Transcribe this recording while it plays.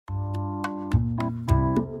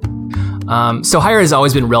So higher ed has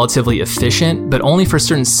always been relatively efficient, but only for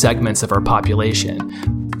certain segments of our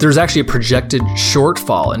population. There's actually a projected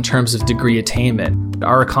shortfall in terms of degree attainment.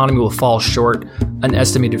 Our economy will fall short an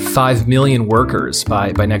estimated 5 million workers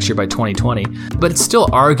by next year, by 2020. But it's still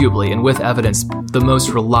arguably, and with evidence, the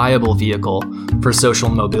most reliable vehicle for social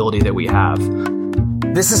mobility that we have.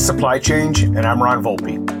 This is Supply Change, and I'm Ron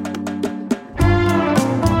Volpe.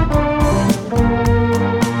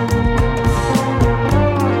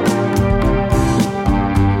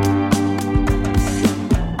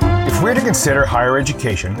 If we were to consider higher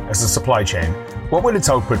education as a supply chain, what would its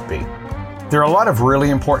output be? There are a lot of really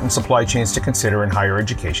important supply chains to consider in higher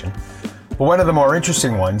education, but one of the more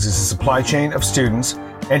interesting ones is the supply chain of students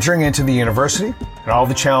entering into the university and all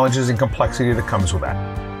the challenges and complexity that comes with that.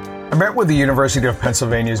 I met with the University of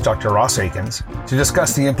Pennsylvania's Dr. Ross Akins to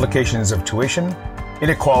discuss the implications of tuition,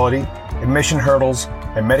 inequality, admission hurdles,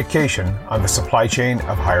 and medication on the supply chain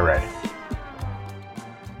of higher ed.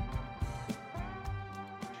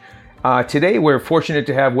 Today, we're fortunate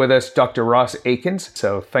to have with us Dr. Ross Akins.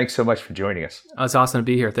 So thanks so much for joining us. It's awesome to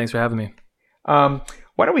be here. Thanks for having me. Why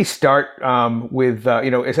don't we start with,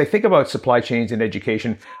 as I think about supply chains in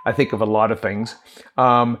education, I think of a lot of things.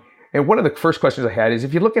 And one of the first questions I had is,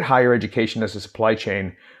 if you look at higher education as a supply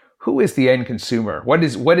chain, who is the end consumer? What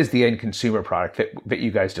is the end consumer product that you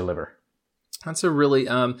guys deliver? That's a really, it's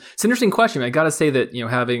an interesting question. I got to say that,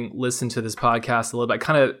 having listened to this podcast a little bit, I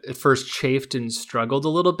kind of at first chafed and struggled a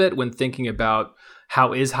little bit when thinking about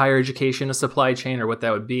how is higher education a supply chain or what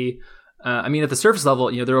that would be. At the surface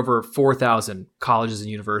level, there are over 4,000 colleges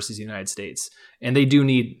and universities in the United States, and they do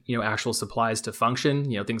need, actual supplies to function,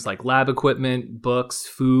 things like lab equipment, books,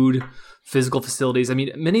 food, physical facilities.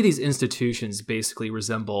 Many of these institutions basically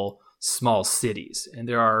resemble small cities, and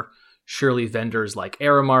there are surely vendors like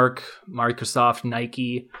Aramark, Microsoft,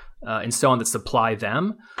 Nike, and so on that supply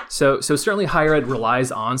them. So certainly higher ed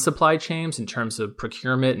relies on supply chains in terms of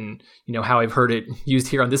procurement and, how I've heard it used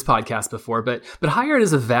here on this podcast before. But higher ed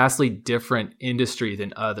is a vastly different industry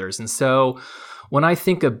than others. And so when I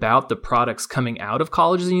think about the products coming out of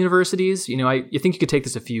colleges and universities, I think you could take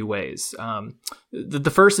this a few ways.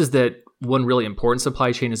 The first is that one really important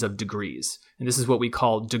supply chain is of degrees. And this is what we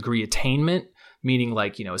call degree attainment, meaning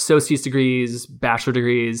like, associate's degrees, bachelor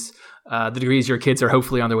degrees, the degrees your kids are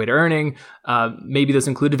hopefully on their way to earning. Maybe those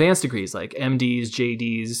include advanced degrees like MDs,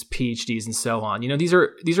 JDs, PhDs, and so on. These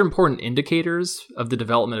are important indicators of the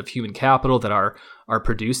development of human capital that are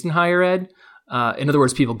produced in higher ed. In other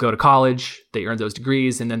words, people go to college, they earn those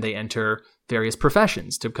degrees, and then they enter various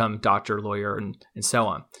professions to become doctor, lawyer, and so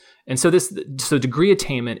on. And so degree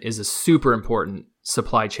attainment is a super important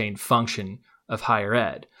supply chain function of higher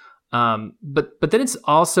ed. But then it's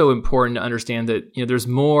also important to understand that, there's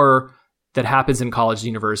more that happens in colleges and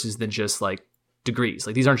universities than just like degrees.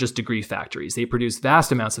 Like these aren't just degree factories. They produce vast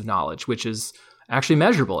amounts of knowledge, which is actually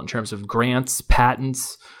measurable in terms of grants,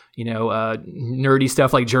 patents, nerdy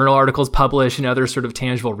stuff like journal articles published and other sort of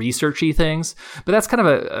tangible researchy things. But that's kind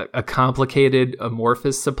of a complicated,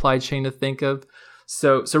 amorphous supply chain to think of.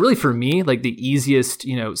 So really for me, like the easiest,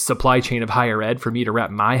 supply chain of higher ed for me to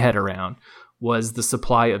wrap my head around was the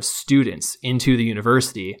supply of students into the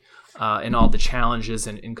university and all the challenges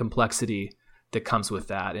and complexity that comes with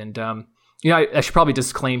that. And, I should probably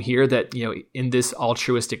disclaim here that, in this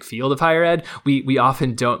altruistic field of higher ed, we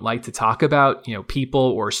often don't like to talk about, people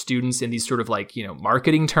or students in these sort of like,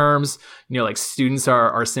 marketing terms, like students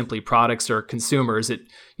are simply products or consumers. It,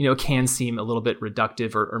 can seem a little bit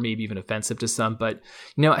reductive or maybe even offensive to some. But,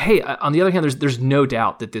 hey, on the other hand, there's no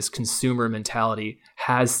doubt that this consumer mentality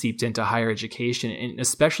has seeped into higher education, and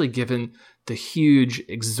especially given the huge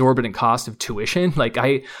exorbitant cost of tuition. Like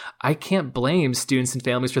I can't blame students and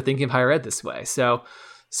families for thinking of higher ed this way. So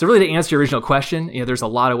really to answer your original question, there's a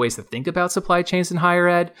lot of ways to think about supply chains in higher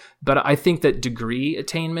ed, but I think that degree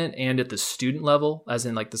attainment and at the student level, as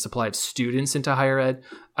in like the supply of students into higher ed,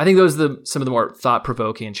 I think those are some of the more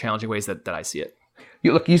thought-provoking and challenging ways that I see it.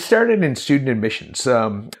 You started in student admissions.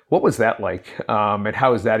 What was that like? And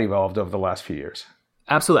how has that evolved over the last few years?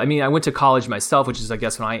 Absolutely. I went to college myself, which is, I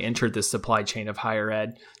guess, when I entered this supply chain of higher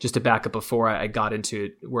ed, just to back up before I got into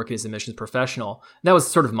working as an admissions professional. That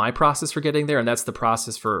was sort of my process for getting there. And that's the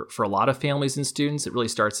process for a lot of families and students. It really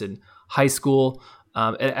starts in high school.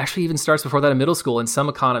 It actually even starts before that in middle school. And some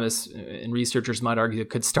economists and researchers might argue it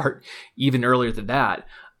could start even earlier than that.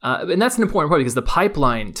 And that's an important point because the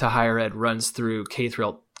pipeline to higher ed runs through K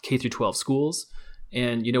through 12 schools.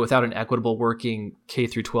 And, without an equitable working K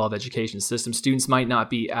through 12 education system, students might not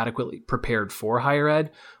be adequately prepared for higher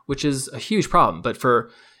ed, which is a huge problem. But for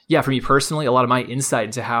me personally, a lot of my insight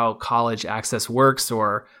into how college access works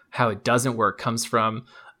or how it doesn't work comes from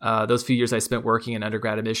those few years I spent working in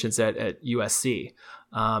undergrad admissions at USC.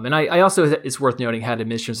 And I also, it's worth noting, had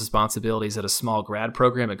admissions responsibilities at a small grad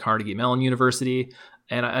program at Carnegie Mellon University.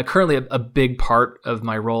 And I currently, a big part of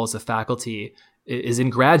my role as a faculty is in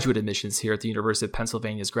graduate admissions here at the University of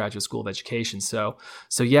Pennsylvania's Graduate School of Education. So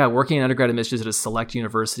yeah, working in undergrad admissions at a select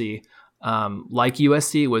university like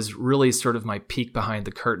USC was really sort of my peek behind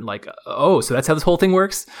the curtain. Like, oh, so that's how this whole thing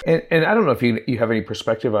works? And I don't know if you have any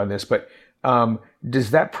perspective on this, but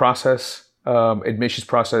does that process, admissions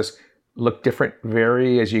process, look different,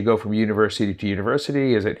 vary as you go from university to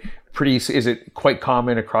university? Is it quite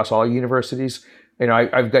common across all universities? You know,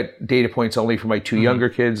 I've got data points only for my two younger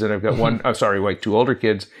kids, and I've got two older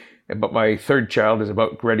kids, but my third child is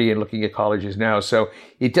about ready and looking at colleges now. So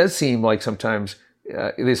it does seem like sometimes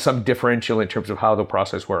there's some differential in terms of how the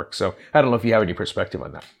process works. So I don't know if you have any perspective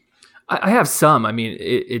on that. I have some. I mean,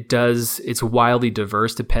 it's wildly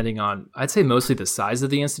diverse depending on, I'd say, mostly the size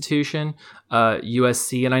of the institution.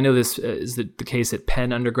 USC, and I know this is the case at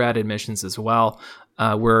Penn undergrad admissions as well,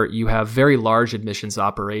 where you have very large admissions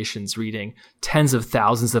operations reading tens of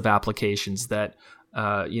thousands of applications that,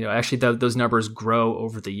 actually those numbers grow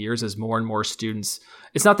over the years as more and more students.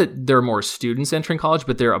 It's not that there are more students entering college,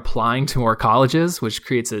 but they're applying to more colleges, which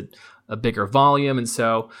creates a bigger volume. And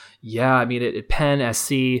so, yeah, I mean, at Penn,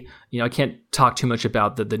 SC, I can't talk too much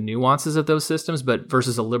about the nuances of those systems, but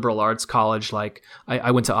versus a liberal arts college, like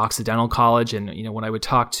I went to Occidental College, and, when I would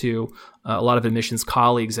talk to a lot of admissions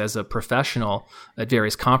colleagues as a professional at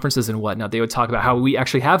various conferences and whatnot, they would talk about how we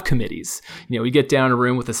actually have committees. We get down in a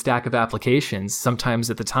room with a stack of applications,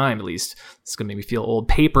 sometimes at the time, at least, it's going to make me feel old,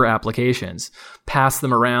 paper applications, pass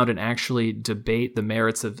them around and actually debate the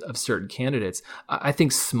merits of certain candidates. I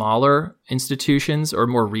think smaller institutions or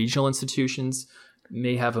more regional institutions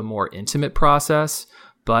may have a more intimate process,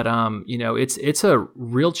 but it's a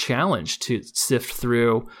real challenge to sift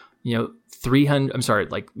through,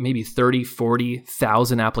 maybe 30,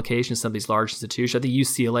 40,000 applications, some of these large institutions. I think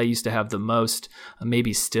UCLA used to have the most,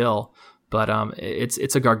 maybe still, but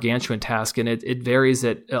it's a gargantuan task, and it varies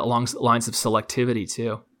along lines of selectivity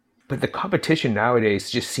too. But the competition nowadays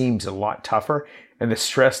just seems a lot tougher, and the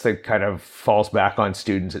stress that kind of falls back on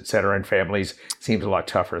students, et cetera, and families seems a lot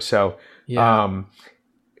tougher. So, yeah.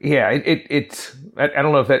 It's I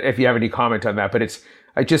don't know if you have any comment on that, but it's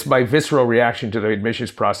my visceral reaction to the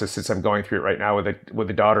admissions process, since I'm going through it right now with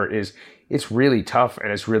a daughter, is it's really tough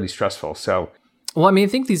and it's really stressful. So, well, I mean, I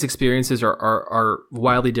think these experiences are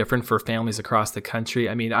wildly different for families across the country.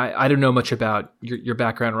 I mean, I don't know much about your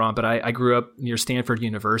background, Ron, but I grew up near Stanford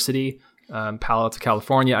University, Palo Alto,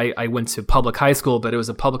 California. I went to public high school, but it was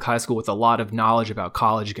a public high school with a lot of knowledge about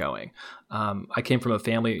college going. I came from a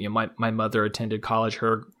family, my mother attended college,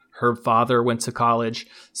 her father went to college.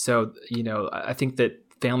 So, I think that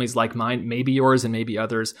families like mine, maybe yours and maybe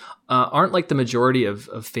others, aren't like the majority of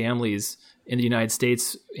families in the United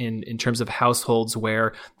States in terms of households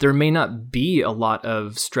where there may not be a lot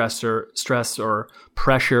of stress or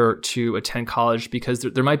pressure to attend college, because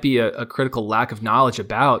there might be a critical lack of knowledge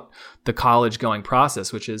about the college going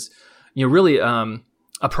process, which is, really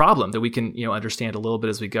a problem that we can, understand a little bit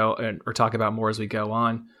as we go, or talk about more as we go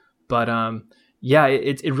on. But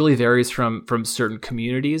it really varies from certain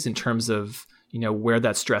communities in terms of, where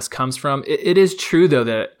that stress comes from. It is true, though,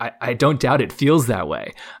 that I don't doubt it feels that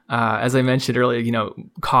way. As I mentioned earlier,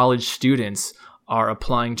 college students are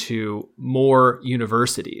applying to more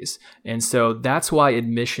universities. And so that's why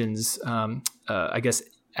admissions,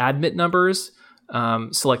 admit numbers,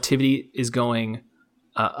 selectivity is going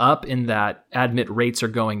up, in that admit rates are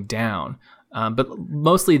going down. But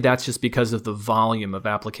mostly that's just because of the volume of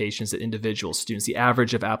applications that individual students, the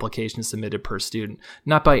average of applications submitted per student,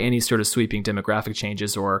 not by any sort of sweeping demographic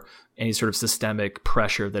changes or any sort of systemic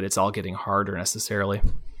pressure that it's all getting harder necessarily.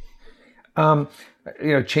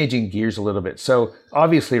 Changing gears a little bit. So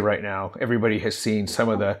obviously right now, everybody has seen some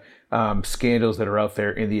of the scandals that are out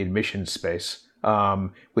there in the admissions space,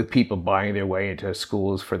 with people buying their way into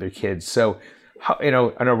schools for their kids. So, I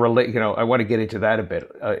want to get into that a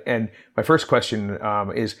bit. And my first question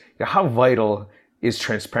is, how vital is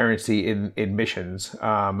transparency in admissions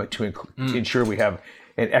to ensure we have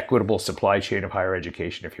an equitable supply chain of higher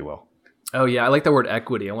education, if you will? Oh, yeah. I like the word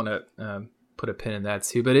equity. I want to put a pin in that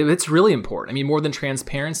too. But it's really important. I mean, more than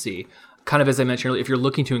transparency, kind of as I mentioned earlier, if you're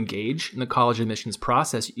looking to engage in the college admissions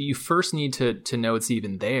process, you first need to know it's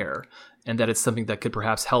even there. and that it's something that could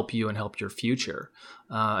perhaps help you and help your future.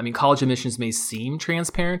 I mean, college admissions may seem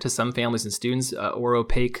transparent to some families and students or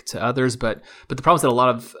opaque to others, but the problem is that a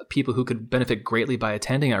lot of people who could benefit greatly by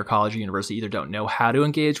attending our college or university either don't know how to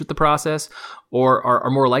engage with the process or are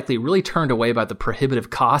more likely really turned away by the prohibitive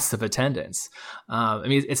costs of attendance. I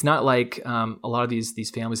mean, it's not like a lot of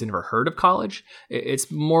these families have never heard of college.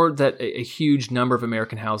 It's more that a huge number of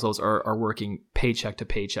American households are working paycheck to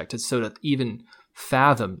paycheck so to even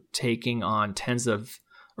fathom taking on tens of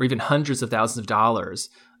or even hundreds of thousands of dollars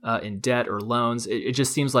in debt or loans. It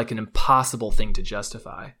just seems like an impossible thing to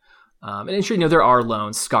justify. And sure, there are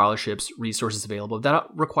loans, scholarships, resources available. That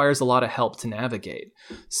requires a lot of help to navigate.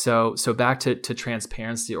 So back to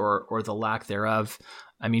transparency or the lack thereof.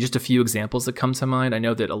 I mean, just a few examples that come to mind. I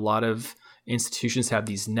know that a lot of institutions have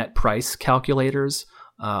these net price calculators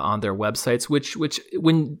on their websites, which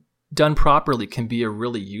when done properly can be a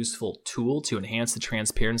really useful tool to enhance the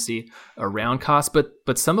transparency around costs,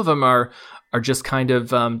 but some of them are just kind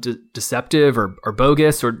of deceptive or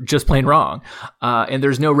bogus or just plain wrong. And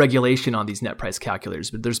there's no regulation on these net price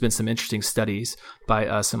calculators, but there's been some interesting studies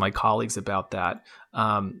by some of my colleagues about that.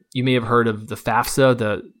 You may have heard of the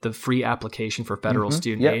FAFSA, the free application for federal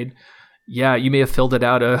student aid. Yeah, you may have filled it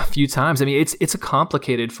out a few times. I mean, it's a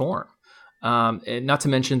complicated form. And not to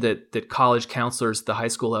mention that college counselors at the high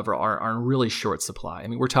school level are in really short supply. I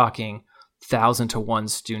mean, we're talking 1,000 to 1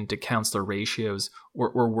 student to counselor ratios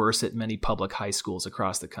or worse at many public high schools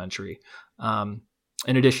across the country.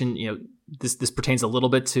 In addition, this pertains a little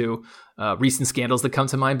bit to recent scandals that come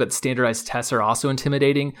to mind, but standardized tests are also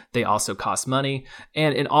intimidating. They also cost money.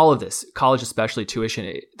 And in all of this, college, especially tuition,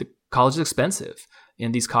 the college is expensive.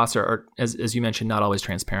 And these costs are as you mentioned, not always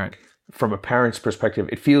transparent. From a parent's perspective,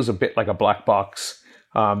 it feels a bit like a black box,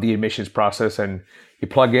 the admissions process, and you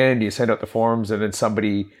plug in, you send out the forms, and then some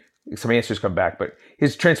answers come back. But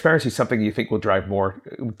is transparency something you think will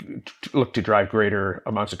look to drive greater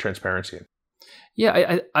amounts of transparency in?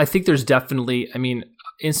 Yeah, I think there's definitely,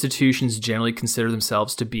 institutions generally consider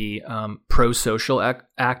themselves to be pro-social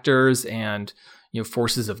actors and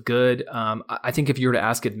forces of good. I think if you were to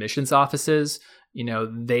ask admissions offices,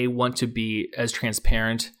 they want to be as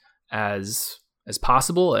transparent as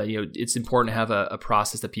possible. It's important to have a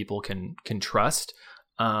process that people can trust.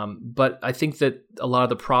 But I think that a lot of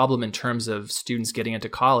the problem in terms of students getting into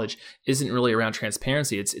college isn't really around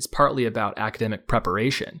transparency. It's partly about academic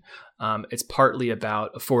preparation. It's partly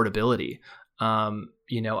about affordability.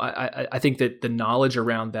 I think that the knowledge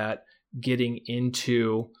around that getting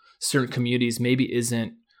into certain communities maybe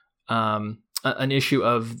isn't an issue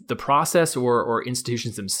of the process or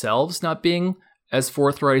institutions themselves not being as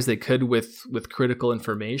forthright as they could with critical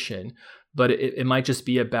information, but it might just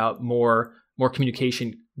be about more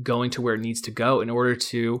communication going to where it needs to go in order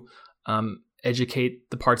to educate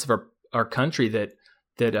the parts of our country that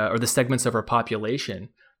or the segments of our population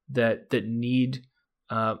that need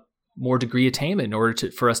more degree attainment in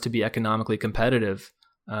order for us to be economically competitive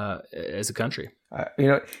as a country.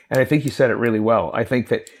 And I think you said it really well. I think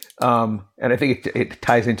that, and I think it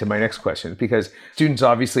ties into my next question, because students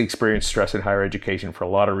obviously experience stress in higher education for a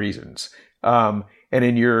lot of reasons. And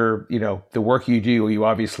in your, the work you do, you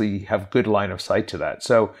obviously have good line of sight to that.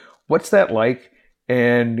 So what's that like?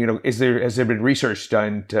 And, has there been research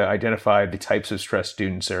done to identify the types of stress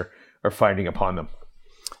students are finding upon them?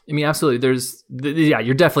 Absolutely.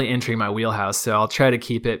 You're definitely entering my wheelhouse. So I'll try to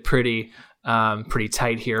keep it pretty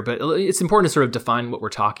tight here, but it's important to sort of define what we're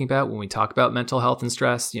talking about when we talk about mental health and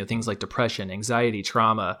stress. Things like depression, anxiety,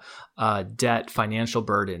 trauma, debt, financial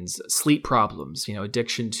burdens, sleep problems,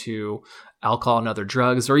 addiction to alcohol and other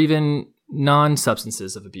drugs, or even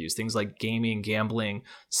non-substances of abuse, things like gaming, gambling,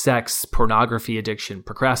 sex, pornography addiction,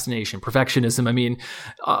 procrastination, perfectionism.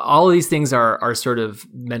 All of these things are sort of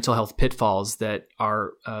mental health pitfalls that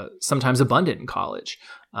are sometimes abundant in college.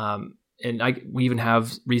 And we even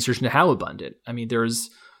have research into how abundant. There's,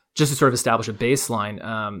 just to sort of establish a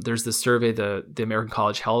baseline, there's this survey, the American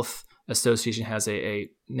College Health Association has a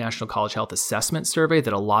National College Health Assessment Survey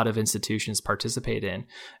that a lot of institutions participate in.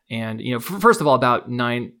 And, first of all, about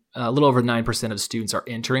a little over 9% of students are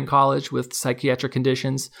entering college with psychiatric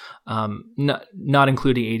conditions, not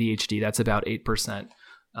including ADHD. That's about 8%.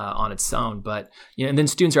 On its own, but and then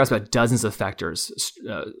students are asked about dozens of factors,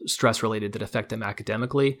 stress related, that affect them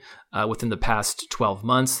academically within the past 12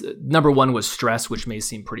 months. Number one was stress, which may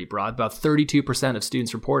seem pretty broad. About 32% of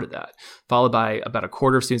students reported that, followed by about a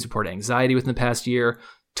quarter of students reported anxiety within the past year,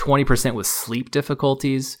 20% with sleep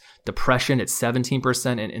difficulties, depression at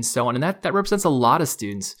 17%, and so on. And that represents a lot of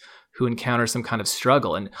students who encounter some kind of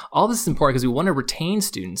struggle. And all this is important because we want to retain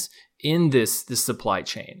students in this supply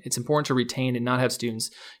chain. It's important to retain and not have students,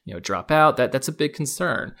 drop out. That's a big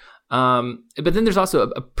concern. But then there's also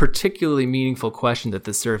a particularly meaningful question that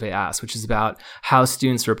the survey asks, which is about how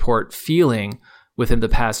students report feeling within the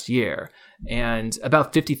past year. And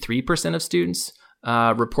about 53% of students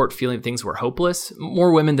report feeling things were hopeless.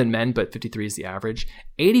 More women than men, but 53 is the average.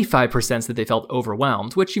 85% said they felt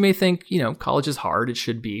overwhelmed, which you may think, college is hard. It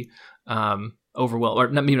should be overwhelming, or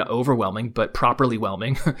not maybe not overwhelming, but properly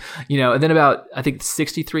whelming. And then about, I think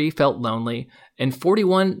 63 felt lonely, and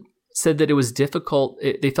 41 said that it was difficult.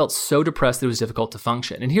 They felt so depressed that it was difficult to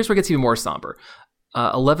function. And here's where it gets even more somber.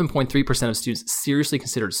 11.3% of students seriously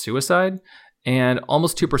considered suicide, and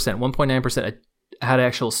almost 2%, 1.9%, had an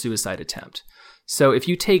actual suicide attempt. So if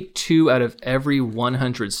you take 2 out of every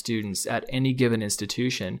 100 students at any given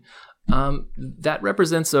institution, that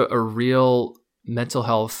represents a real mental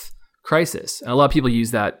health crisis. And a lot of people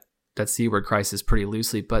use that C word, crisis, pretty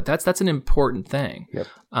loosely, but that's an important thing. Yep.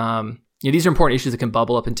 These are important issues that can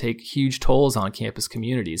bubble up and take huge tolls on campus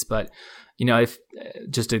communities. But if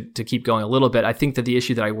just to keep going a little bit, I think that the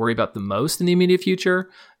issue that I worry about the most in the immediate future,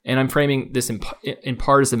 and I'm framing this in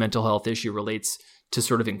part as a mental health issue, relates to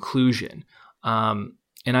sort of inclusion.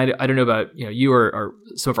 And I don't know about you or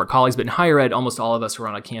some of our colleagues, but in higher ed, almost all of us were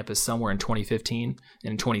on a campus somewhere in 2015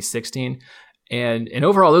 and 2016. And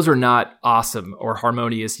overall, those were not awesome or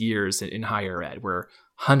harmonious years in higher ed, where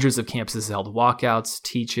hundreds of campuses held walkouts,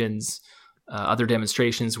 teach-ins, other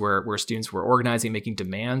demonstrations where students were organizing, making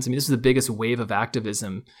demands. I mean, this is the biggest wave of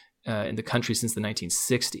activism in the country since the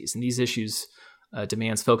 1960s. And these issues,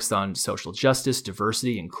 demands focused on social justice,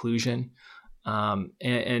 diversity, inclusion.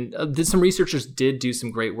 And some researchers did do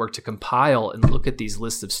some great work to compile and look at these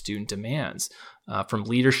lists of student demands. From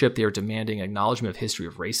leadership, they are demanding acknowledgement of history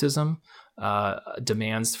of racism,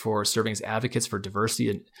 demands for serving as advocates for diversity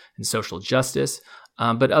and social justice.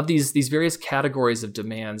 But of these various categories of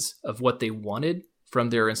demands of what they wanted from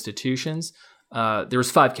their institutions, there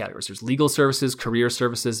was 5 categories. There's legal services, career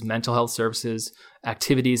services, mental health services,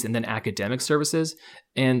 activities, and then academic services.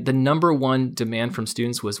 And the number one demand from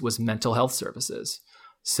students was mental health services.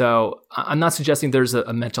 So I'm not suggesting there's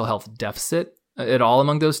a mental health deficit at all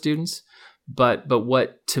among those students. But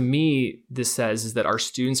what to me this says is that our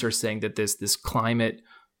students are saying that this climate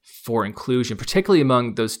for inclusion, particularly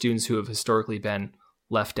among those students who have historically been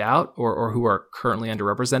left out or who are currently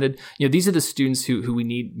underrepresented, these are the students who we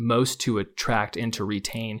need most to attract and to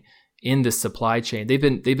retain in this supply chain. They've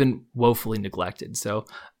been woefully neglected. So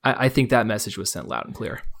I think that message was sent loud and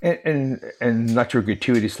clear. And not to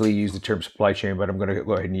gratuitously use the term supply chain, but I'm going to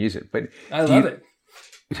go ahead and use it. But I love it.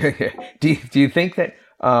 Do you think that?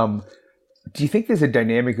 Do you think there's a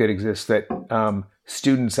dynamic that exists that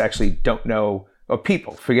students actually don't know, or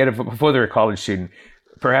people, forget it, before they're a college student,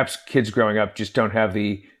 perhaps kids growing up just don't have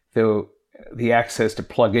the access to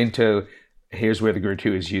plug into, here's where the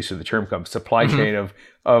gratuitous use of the term comes, supply chain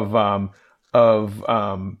of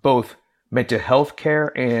both mental health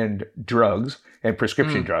care and drugs and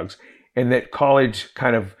prescription drugs, and that college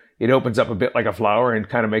kind of, it opens up a bit like a flower and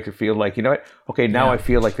kind of makes it feel like, okay, now I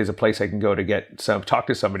feel like there's a place I can go to talk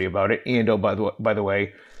to somebody about it. And by the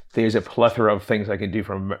way, there's a plethora of things I can do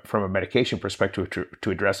from a medication perspective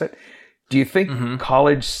to address it. Do you think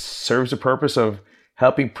college serves a purpose of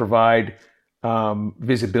helping provide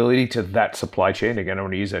visibility to that supply chain? Again, I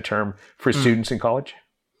want to use that term for students in college.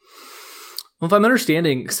 Well, if I'm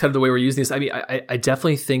understanding kind of the way we're using this, I mean, I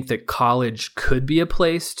definitely think that college could be a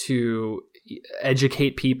place to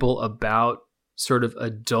educate people about sort of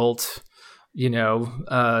adult,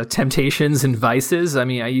 temptations and vices. I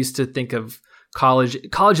mean, I used to think of college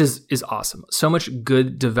is awesome. So much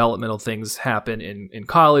good developmental things happen in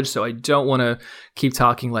college. So I don't want to keep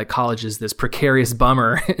talking like college is this precarious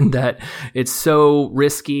bummer and that it's so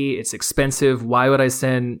risky, it's expensive. Why would I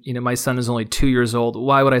send, my son is only 2 years old.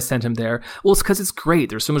 Why would I send him there? Well, it's because it's great.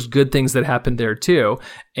 There's so much good things that happen there too.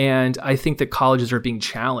 And I think that colleges are being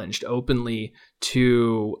challenged openly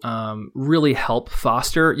to really help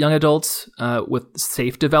foster young adults with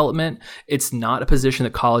safe development. It's not a position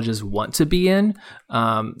that colleges want to be in.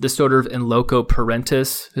 This sort of in loco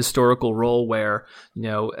parentis historical role where,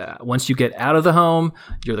 once you get out of the home,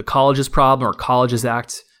 you're the college's problem or colleges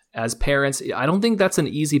act as parents. I don't think that's an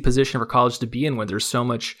easy position for college to be in when there's so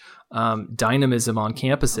much dynamism on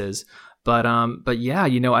campuses. But yeah,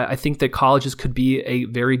 I think that colleges could be a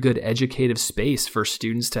very good educative space for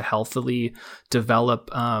students to healthily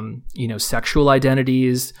develop, sexual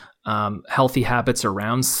identities, healthy habits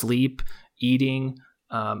around sleep, eating,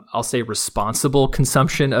 I'll say responsible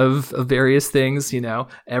consumption of various things,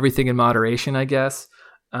 everything in moderation, I guess.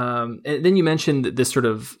 And then you mentioned this sort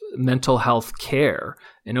of mental health care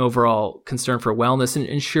and overall concern for wellness,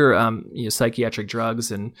 and sure, psychiatric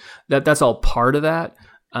drugs, and that's all part of that.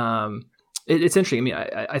 It's interesting. I mean,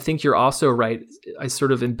 I think you're also right. I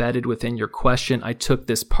sort of embedded within your question, I took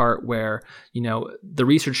this part where, the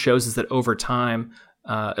research shows us that over time,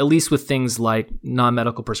 at least with things like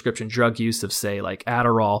non-medical prescription drug use of, say, like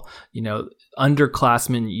Adderall,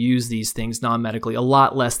 underclassmen use these things non-medically a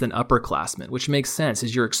lot less than upperclassmen, which makes sense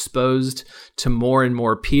as you're exposed to more and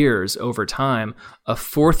more peers over time. A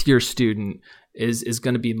fourth-year student is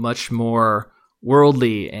going to be much more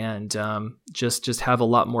worldly and just have a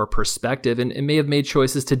lot more perspective, and may have made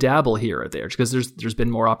choices to dabble here or there because there's been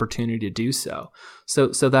more opportunity to do so. So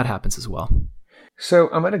that happens as well. So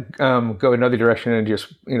I'm going to go another direction and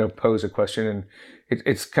just pose a question, and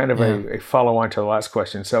it's kind of a follow-on to the last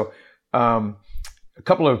question. So a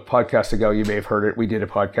couple of podcasts ago, you may have heard it. We did a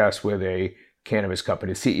podcast with a cannabis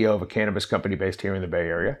company, CEO of a cannabis company based here in the Bay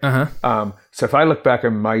Area. Uh-huh. So if I look back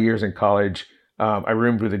on my years in college, I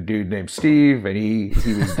roomed with a dude named Steve, and he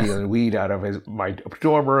was dealing weed out of my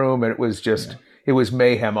dorm room, and it was just it was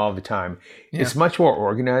mayhem all the time. Yeah. It's much more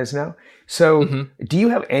organized now. So do you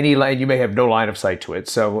have any line? You may have no line of sight to it.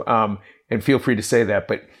 So and feel free to say that.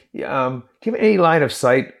 But do you have any line of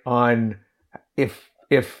sight on if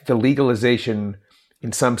the legalization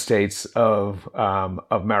in some states of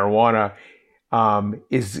marijuana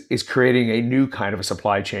is creating a new kind of a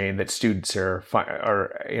supply chain that students are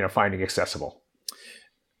finding accessible?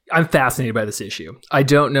 I'm fascinated by this issue. I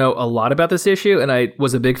don't know a lot about this issue, and I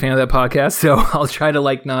was a big fan of that podcast, so I'll try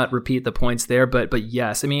to not repeat the points there. But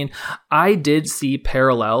yes, I mean, I did see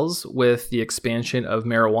parallels with the expansion of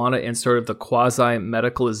marijuana and sort of the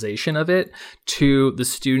quasi-medicalization of it to the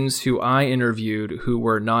students who I interviewed who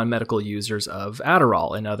were non-medical users of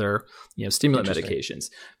Adderall and other stimulant medications.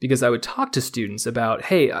 Because I would talk to students about,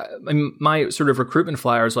 hey, my sort of recruitment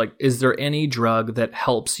flyers, like, is there any drug that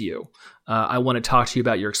helps you? I want to talk to you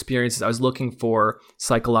about your experiences. I was looking for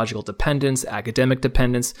psychological dependence, academic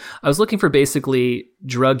dependence. I was looking for basically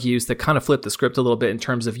drug use that kind of flipped the script a little bit in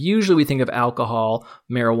terms of usually we think of alcohol,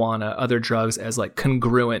 marijuana, other drugs as like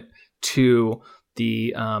congruent to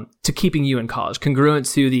the to keeping you in college, congruent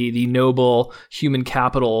to the noble human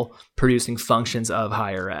capital producing functions of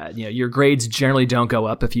higher ed. Your grades generally don't go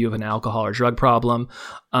up if you have an alcohol or drug problem,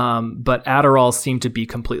 but Adderall seemed to be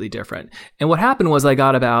completely different. And what happened was I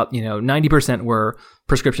got about 90% were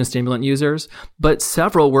prescription stimulant users, but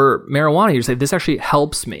several were marijuana users. This actually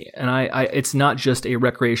helps me, and I it's not just a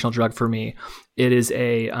recreational drug for me. It is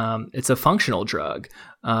it's a functional drug.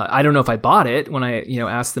 I don't know if I bought it when I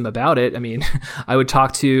asked them about it. I mean, I would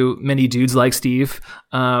talk to many dudes like Steve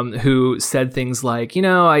who said things like,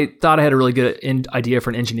 I thought I had a really good idea for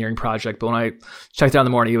an engineering project, but when I checked it out in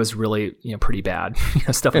the morning, it was really pretty bad,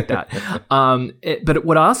 stuff like that. But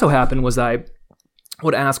what also happened was I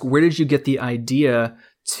would ask, where did you get the idea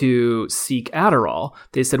to seek Adderall?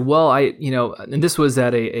 They said, well, and this was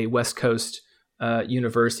at a West Coast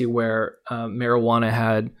university where marijuana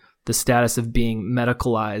had the status of being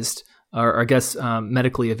medicalized, or I guess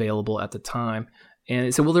medically available at the time. And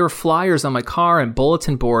they said, well, there were flyers on my car and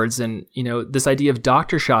bulletin boards, and this idea of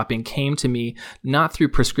doctor shopping came to me not through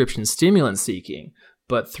prescription stimulant seeking,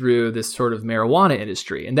 but through this sort of marijuana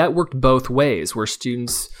industry. And that worked both ways, where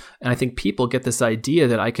students, and I think people, get this idea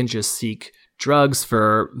that I can just seek drugs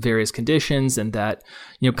for various conditions, and that,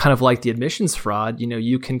 kind of like the admissions fraud,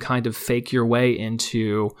 you can kind of fake your way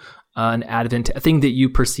into a thing that you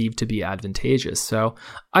perceive to be advantageous. So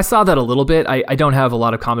I saw that a little bit. I don't have a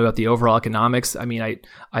lot of comment about the overall economics. I mean,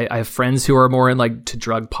 I have friends who are more in to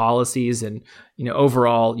drug policies, and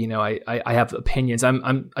overall, I have opinions.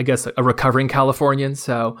 I'm I guess a recovering Californian,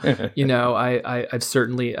 so I've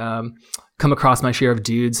certainly come across my share of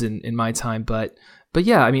dudes in my time, but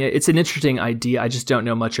yeah, I mean, it's an interesting idea. I just don't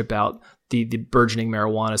know much about the burgeoning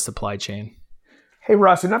marijuana supply chain. Hey,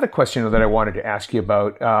 Ross, another question that I wanted to ask you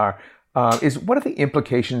about is what are the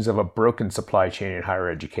implications of a broken supply chain in higher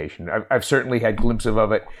education? I've certainly had glimpses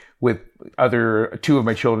of it with two of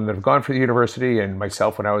my children that have gone for the university, and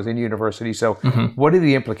myself when I was in university. So what are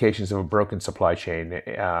the implications of a broken supply chain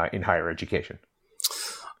in higher education?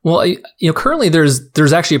 Well, currently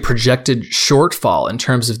there's actually a projected shortfall in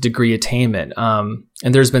terms of degree attainment.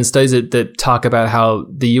 And there's been studies that talk about how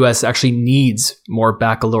the U.S. actually needs more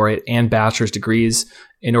baccalaureate and bachelor's degrees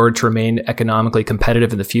in order to remain economically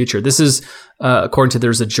competitive in the future. This is according to,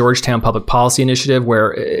 there's a Georgetown Public Policy Initiative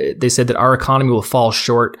where they said that our economy will fall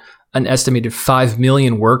short an estimated 5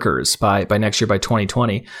 million workers by next year, by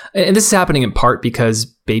 2020. And this is happening in part because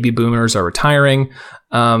baby boomers are retiring,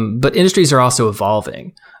 but industries are also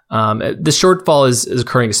evolving. The shortfall is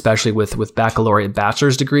occurring especially with baccalaureate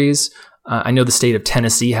bachelor's degrees. I know the state of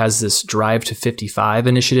Tennessee has this Drive to 55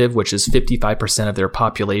 initiative, which is 55% of their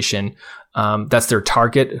population. That's their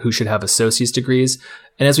target, who should have associate's degrees.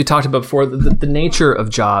 And as we talked about before, the nature of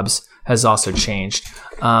jobs has also changed.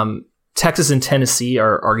 Texas and Tennessee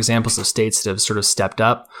are examples of states that have sort of stepped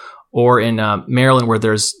up. Or in Maryland, where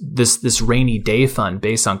there's this rainy day fund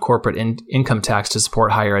based on corporate income tax to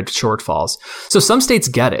support higher ed shortfalls. So some states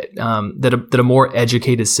get it, that a more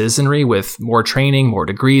educated citizenry with more training, more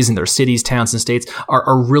degrees in their cities, towns, and states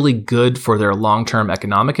are really good for their long-term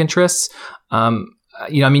economic interests.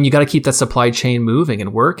 You got to keep that supply chain moving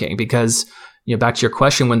and working because, back to your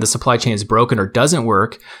question, when the supply chain is broken or doesn't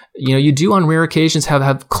work, you do on rare occasions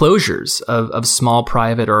have closures of small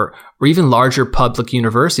private or even larger public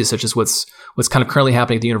universities, such as what's kind of currently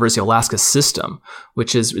happening at the University of Alaska system,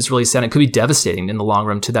 which is really sad. It could be devastating in the long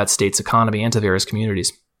run to that state's economy and to various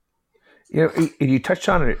communities. You touched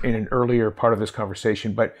on it in an earlier part of this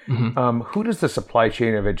conversation, but who does the supply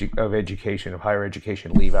chain of education, of higher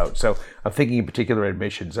education, leave out? So I'm thinking in particular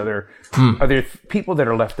admissions. Are there people that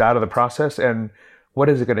are left out of the process, and what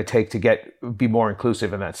is it going to take to be more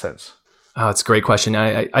inclusive in that sense? Oh, it's a great question.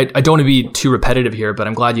 I don't want to be too repetitive here, but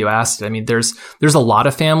I'm glad you asked. I mean, there's a lot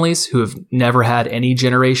of families who have never had any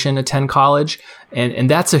generation attend college, and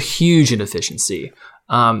that's a huge inefficiency.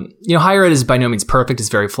 Higher ed is by no means perfect. It's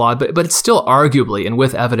very flawed, but it's still arguably, and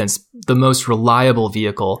with evidence, the most reliable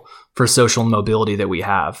vehicle for social mobility that we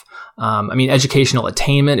have. Educational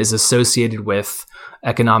attainment is associated with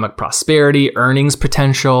economic prosperity, earnings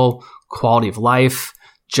potential, quality of life,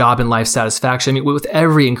 job and life satisfaction. With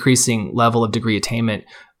every increasing level of degree attainment,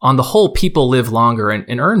 on the whole, people live longer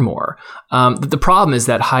and earn more. The problem is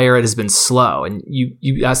that higher ed has been slow. And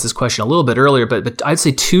you asked this question a little bit earlier, but I'd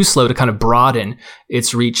say too slow to kind of broaden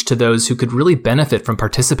its reach to those who could really benefit from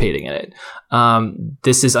participating in it.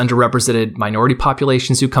 This is underrepresented minority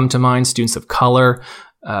populations who come to mind, students of color.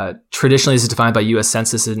 Traditionally, this is defined by U.S.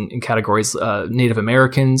 Census in categories Native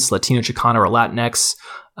Americans, Latino, Chicano, or Latinx.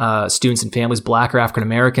 Students and families, Black or African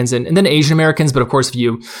Americans, and then Asian Americans. But of course, if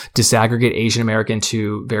you disaggregate Asian American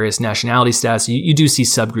to various nationality status, you do see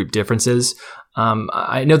subgroup differences.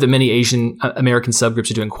 I know that many Asian American subgroups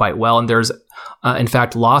are doing quite well, and there's, in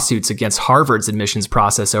fact, lawsuits against Harvard's admissions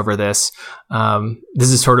process over this. This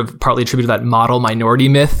is sort of partly attributed to that model minority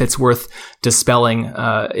myth that's worth dispelling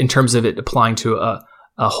in terms of it applying to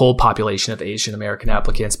a whole population of Asian American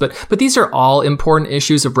applicants. But these are all important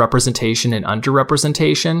issues of representation and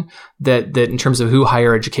underrepresentation that in terms of who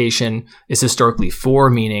higher education is historically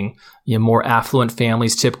for, meaning more affluent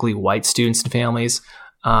families, typically white students and families.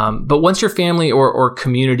 But once your family or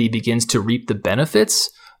community begins to reap the benefits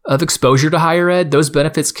of exposure to higher ed, those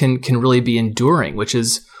benefits can really be enduring, which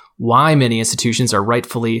is why many institutions are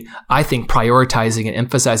rightfully, I think, prioritizing and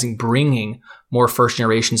emphasizing bringing more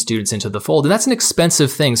first-generation students into the fold. And that's an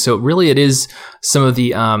expensive thing. So really it is some of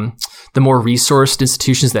the more resourced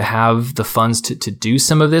institutions that have the funds to do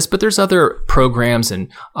some of this, but there's other programs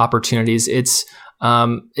and opportunities. It's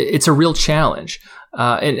a real challenge.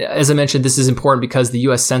 And as I mentioned, this is important because the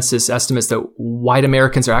U.S. Census estimates that white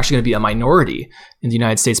Americans are actually going to be a minority in the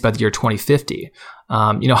United States by the year 2050.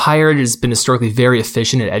 Higher ed has been historically very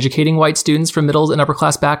efficient at educating white students from middle and upper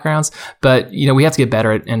class backgrounds, but we have to get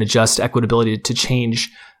better at and adjust equitability to change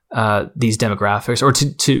these demographics, or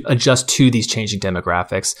to adjust to these changing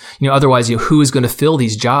demographics. Otherwise, who is going to fill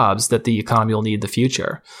these jobs that the economy will need in the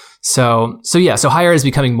future? So higher ed is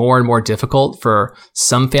becoming more and more difficult for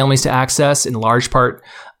some families to access, in large part,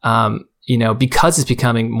 because it's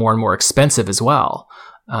becoming more and more expensive as well.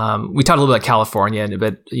 We talked a little bit about California,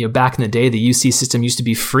 but back in the day, the UC system used to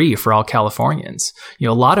be free for all Californians. A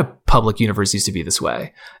lot of public universities used to be this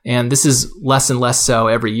way, and this is less and less so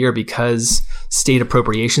every year because state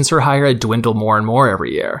appropriations for higher ed dwindle more and more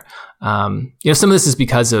every year. Some of this is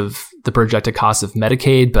because of the projected cost of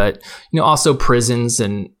Medicaid, but also prisons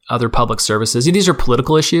and other public services. These are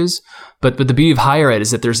political issues, but the beauty of higher ed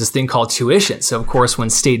is that there's this thing called tuition. So of course, when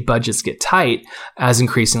state budgets get tight, as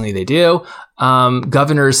increasingly they do,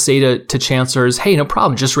 governors say to chancellors, "Hey, no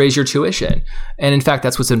problem, just raise your tuition." And in fact,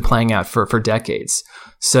 that's what's been playing out for decades.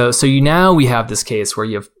 So now we have this case where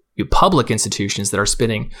you have public institutions that are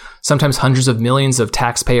spending sometimes hundreds of millions of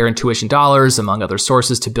taxpayer and tuition dollars, among other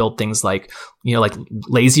sources, to build things like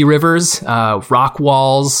lazy rivers, rock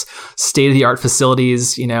walls, state-of-the-art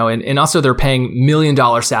facilities, and also they're paying $1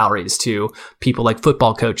 million salaries to people like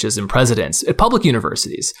football coaches and presidents at public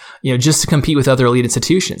universities, just to compete with other elite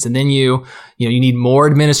institutions. And then you need more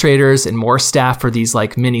administrators and more staff for these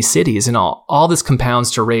like mini cities, and all this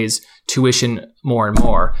compounds to raise tuition more and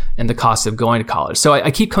more and the cost of going to college. So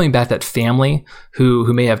I keep coming back to that family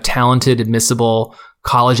who may have talented, admissible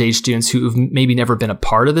college-age students who've maybe never been a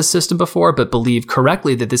part of the system before, but believe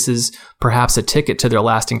correctly that this is perhaps a ticket to their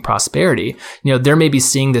lasting prosperity. You know, they're maybe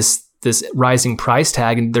seeing this rising price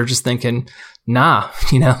tag and they're just thinking, nah,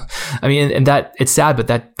 you know, I mean, and that it's sad, but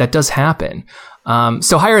that does happen.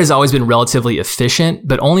 So higher ed has always been relatively efficient,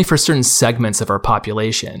 but only for certain segments of our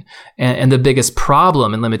population. And the biggest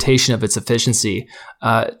problem and limitation of its efficiency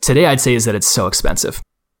today, I'd say, is that it's so expensive.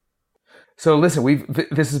 So listen,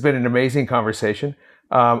 this has been an amazing conversation.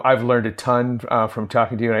 I've learned a ton from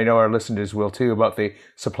talking to you, and I know our listeners will too, about the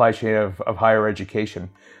supply chain of higher education.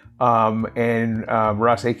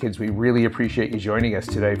 Ross Aikins, we really appreciate you joining us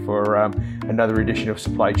today for another edition of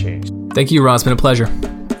Supply Chain. Thank you, Ron. It's been a pleasure.